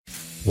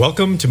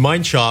Welcome to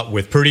Mind Shot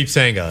with Pradeep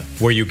Sangha,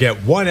 where you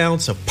get 1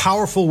 ounce of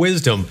powerful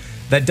wisdom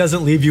that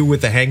doesn't leave you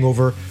with the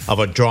hangover of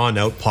a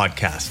drawn-out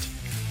podcast.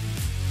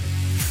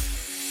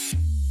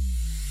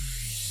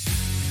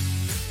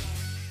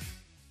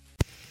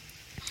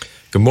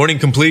 Good morning,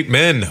 complete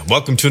men.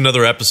 Welcome to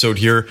another episode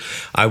here.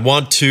 I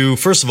want to,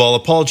 first of all,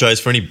 apologize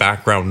for any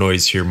background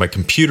noise here. My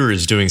computer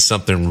is doing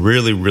something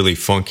really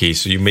funky,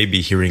 so you may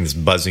be hearing this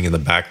buzzing in the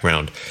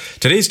background.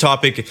 Today's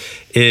topic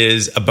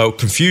is about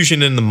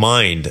confusion in the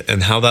mind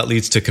and how that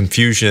leads to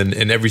confusion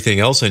in everything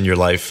else in your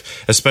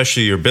life,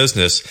 especially your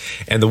business,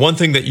 and the one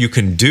thing that you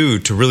can do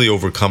to really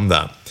overcome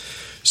that.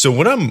 So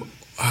when I'm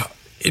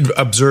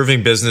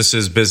observing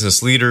businesses,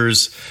 business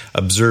leaders,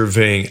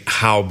 observing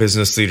how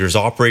business leaders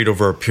operate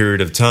over a period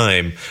of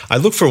time, I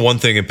look for one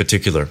thing in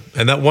particular.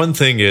 And that one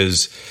thing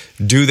is,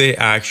 do they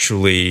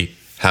actually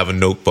have a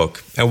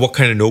notebook? And what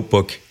kind of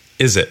notebook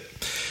is it?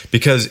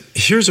 Because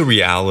here's a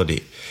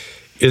reality,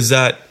 is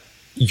that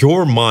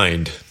your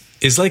mind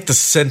is like the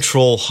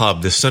central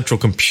hub, the central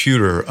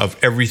computer of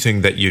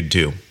everything that you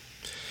do.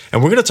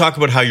 And we're going to talk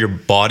about how your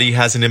body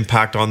has an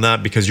impact on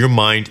that, because your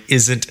mind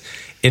isn't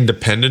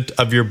independent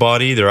of your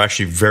body. They're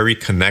actually very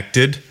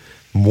connected,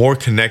 more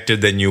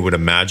connected than you would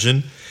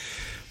imagine.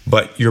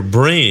 But your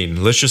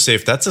brain, let's just say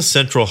if that's a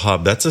central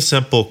hub, that's a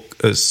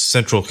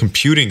central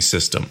computing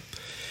system.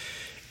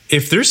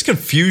 If there's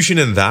confusion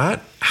in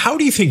that, how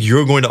do you think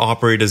you're going to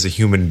operate as a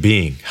human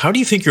being? How do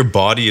you think your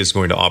body is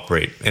going to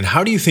operate? And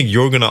how do you think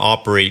you're going to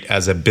operate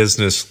as a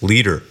business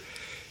leader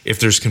if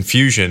there's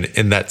confusion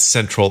in that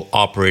central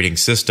operating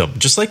system?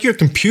 Just like your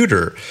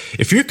computer,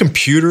 if your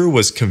computer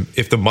was,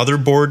 if the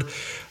motherboard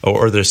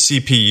or the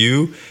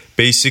CPU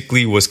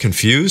basically was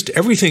confused,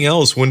 everything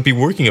else wouldn't be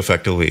working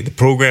effectively.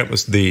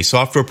 The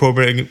software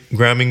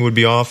programming would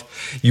be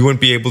off. You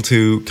wouldn't be able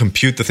to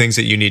compute the things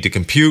that you need to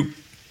compute,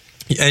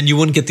 and you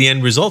wouldn't get the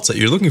end results that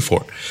you're looking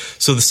for.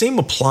 So the same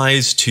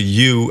applies to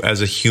you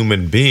as a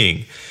human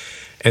being.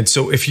 And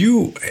so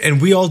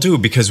and we all do,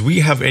 because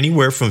we have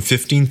anywhere from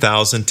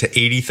 15,000 to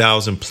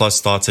 80,000 plus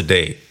thoughts a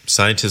day.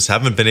 Scientists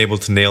haven't been able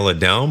to nail it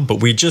down,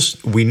 but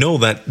we know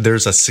that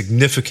there's a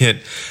significant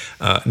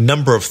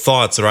number of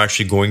thoughts that are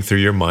actually going through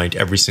your mind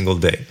every single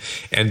day.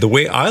 And the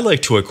way I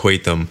like to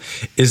equate them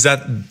is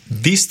that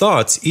these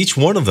thoughts, each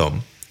one of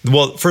them,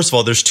 well, first of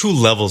all, there's two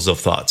levels of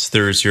thoughts.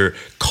 There's your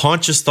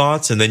conscious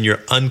thoughts and then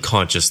your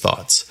unconscious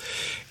thoughts.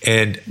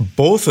 And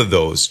both of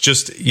those,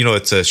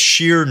 it's a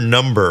sheer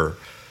number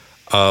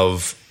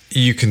of,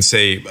 you can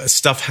say,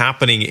 stuff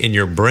happening in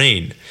your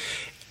brain.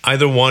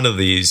 Either one of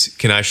these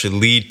can actually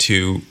lead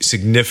to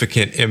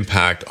significant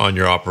impact on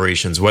your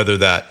operations, whether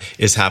that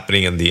is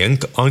happening on the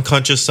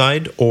unconscious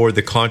side or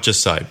the conscious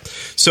side.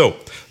 So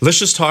let's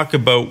just talk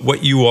about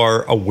what you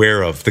are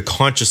aware of, the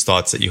conscious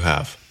thoughts that you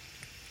have,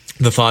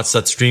 the thoughts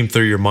that stream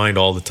through your mind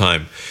all the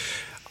time.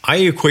 I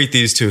equate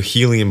these to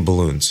helium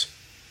balloons,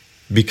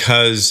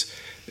 because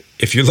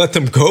if you let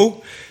them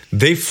go,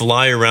 they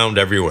fly around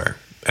everywhere.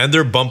 And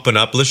they're bumping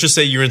up. Let's just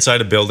say you're inside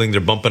a building.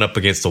 They're bumping up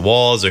against the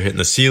walls. They're hitting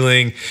the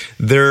ceiling.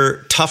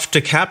 They're tough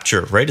to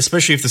capture, right?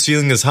 Especially if the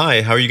ceiling is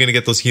high. How are you going to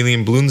get those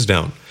helium balloons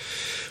down?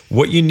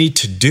 What you need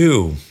to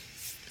do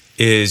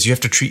is you have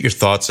to treat your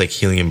thoughts like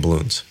helium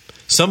balloons.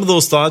 Some of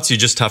those thoughts you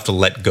just have to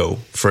let go,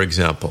 for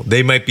example.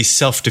 They might be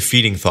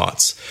self-defeating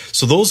thoughts.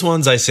 So those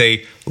ones I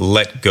say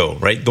let go,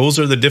 right? Those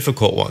are the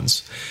difficult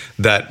ones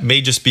that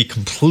may just be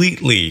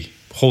completely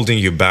holding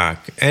you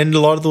back. And a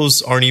lot of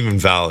those aren't even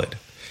valid.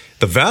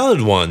 The valid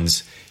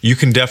ones, you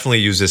can definitely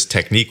use this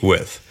technique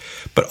with.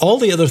 But all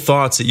the other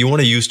thoughts that you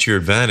want to use to your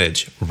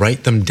advantage,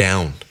 write them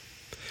down.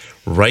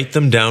 Write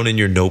them down in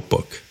your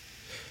notebook.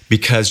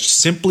 Because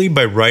simply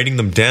by writing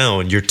them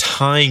down, you're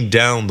tying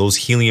down those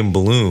helium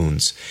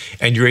balloons,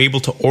 and you're able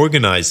to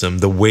organize them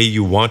the way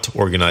you want to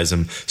organize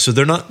them, so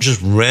they're not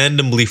just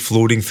randomly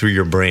floating through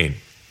your brain.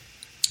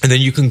 And then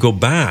you can go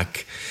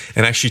back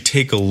and actually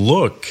take a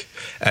look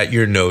at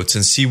your notes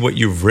and see what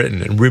you've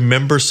written and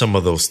remember some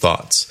of those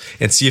thoughts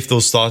and see if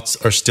those thoughts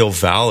are still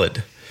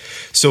valid.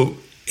 So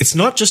it's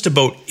not just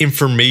about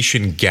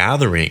information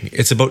gathering,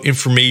 it's about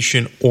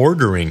information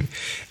ordering.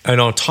 And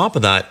on top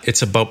of that,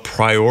 it's about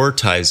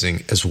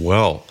prioritizing as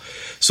well.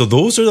 So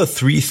those are the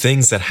three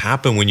things that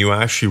happen when you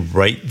actually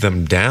write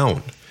them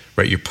down.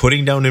 Right? You're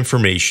putting down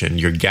information,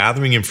 you're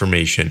gathering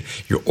information,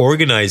 you're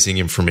organizing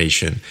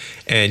information,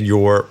 and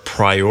you're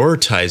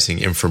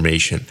prioritizing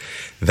information.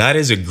 That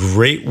is a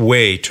great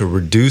way to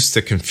reduce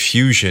the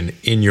confusion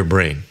in your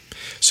brain.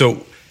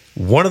 So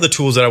one of the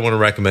tools that I want to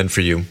recommend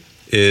for you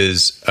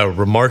is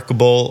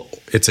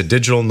it's a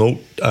digital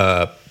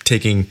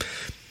note-taking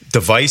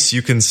device,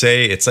 you can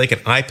say. It's like an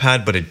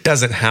iPad, but it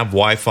doesn't have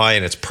Wi-Fi,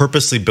 and it's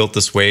purposely built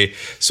this way,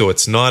 so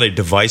it's not a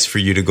device for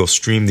you to go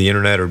stream the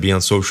internet or be on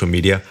social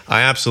media.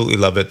 I absolutely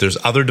love it. There's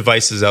other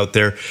devices out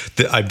there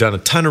that I've done a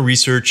ton of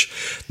research.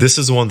 This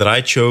is the one that I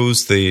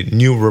chose, the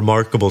new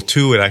Remarkable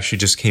 2. It actually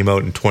just came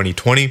out in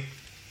 2020.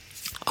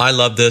 I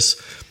love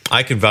this.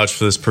 I can vouch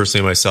for this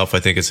personally myself. I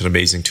think it's an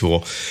amazing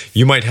tool.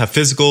 You might have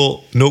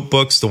physical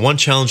notebooks. The one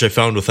challenge I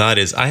found with that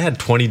is I had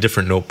 20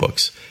 different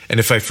notebooks. And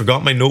if I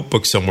forgot my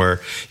notebook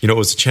somewhere, it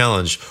was a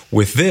challenge.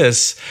 With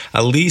this,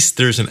 at least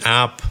there's an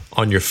app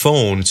on your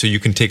phone so you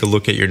can take a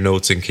look at your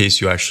notes in case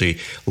you actually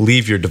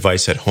leave your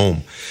device at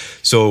home.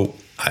 So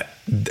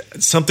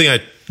something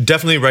I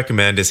definitely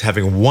recommend is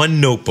having one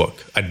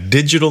notebook, a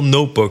digital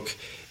notebook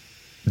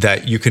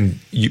that you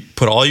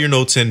put all your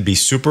notes in, be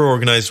super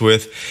organized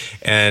with,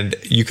 and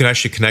you can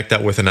actually connect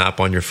that with an app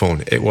on your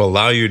phone. It will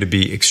allow you to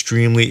be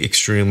extremely,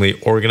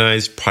 extremely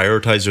organized,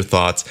 prioritize your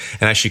thoughts,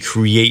 and actually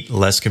create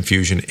less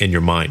confusion in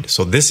your mind.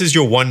 So this is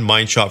your one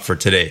mind shot for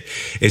today,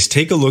 is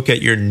take a look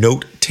at your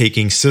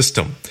note-taking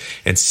system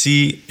and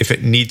see if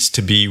it needs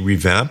to be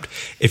revamped.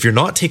 If you're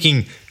not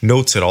taking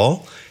notes at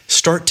all,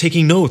 start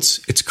taking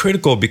notes. It's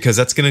critical because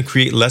that's going to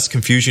create less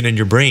confusion in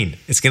your brain.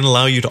 It's going to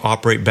allow you to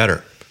operate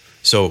better.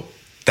 So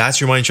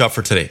that's your mind shot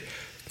for today.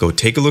 Go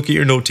take a look at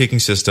your note-taking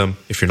system.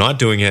 If you're not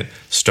doing it,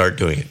 start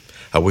doing it.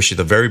 I wish you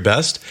the very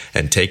best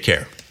and take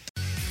care.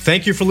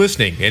 Thank you for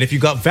listening. And if you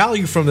got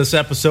value from this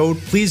episode,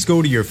 please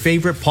go to your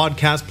favorite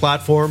podcast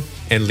platform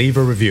and leave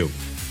a review.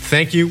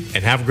 Thank you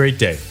and have a great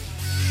day.